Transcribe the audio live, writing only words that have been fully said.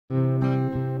Hey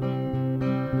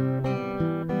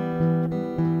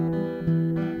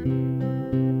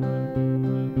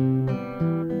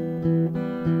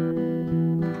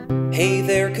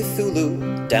there,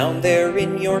 Cthulhu, down there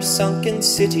in your sunken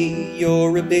city.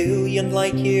 You're a billion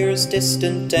light years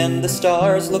distant, and the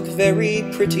stars look very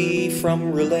pretty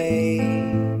from relay.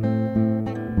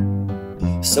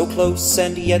 So close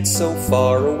and yet so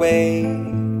far away.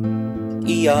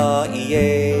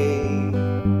 E-A-E-A.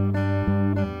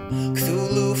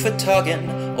 Cthulhu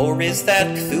Fatagan, or is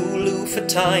that Cthulhu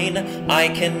Fatine? I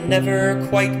can never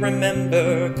quite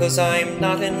remember, 'cause I'm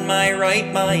not in my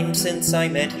right mind since I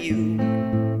met you.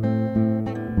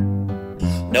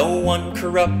 No one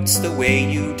corrupts the way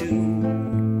you do.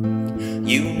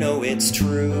 You know it's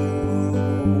true.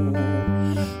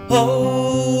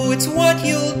 Oh, it's what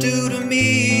you'll do to me.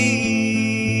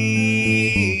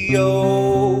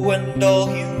 Oh, and all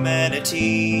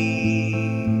humanity.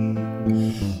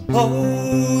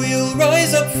 Oh, you'll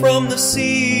rise up from the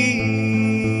sea.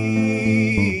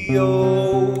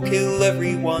 Oh, kill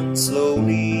everyone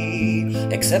slowly,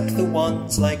 except the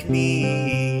ones like me.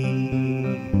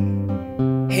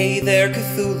 Hey there,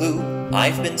 Cthulhu,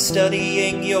 I've been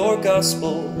studying your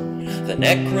gospel. The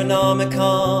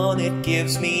Necronomicon, it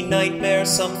gives me nightmares,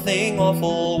 something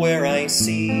awful where I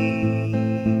see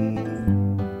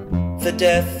the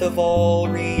death of all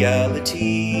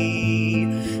reality.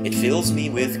 It fills me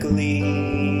with glee.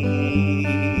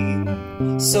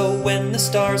 So when the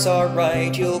stars are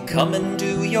right, you'll come and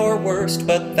do your worst,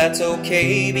 but that's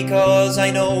okay, because I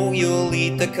know you'll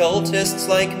eat the cultists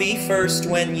like me first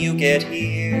when you get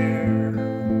here.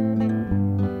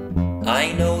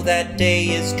 I know that day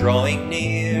is drawing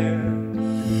near.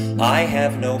 I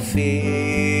have no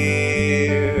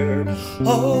fear.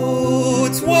 Oh,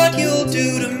 it's what you'll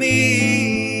do to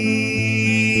me.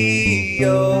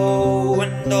 Oh,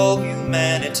 and all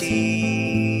humanity.